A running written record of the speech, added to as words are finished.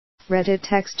Reddit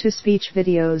text-to-speech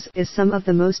videos is some of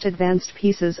the most advanced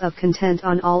pieces of content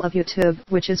on all of YouTube,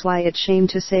 which is why it's shame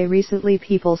to say recently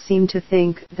people seem to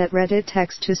think that Reddit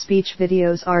text-to-speech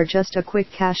videos are just a quick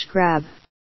cash grab.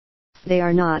 They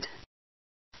are not.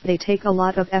 They take a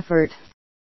lot of effort.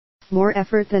 More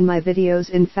effort than my videos,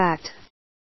 in fact.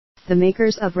 The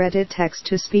makers of Reddit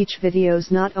text-to-speech videos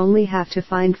not only have to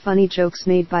find funny jokes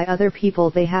made by other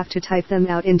people, they have to type them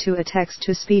out into a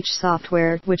text-to-speech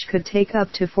software, which could take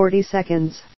up to 40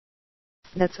 seconds.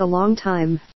 That's a long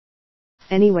time.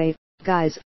 Anyway,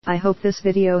 guys, I hope this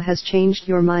video has changed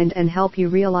your mind and help you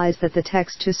realize that the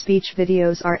text-to-speech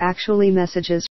videos are actually messages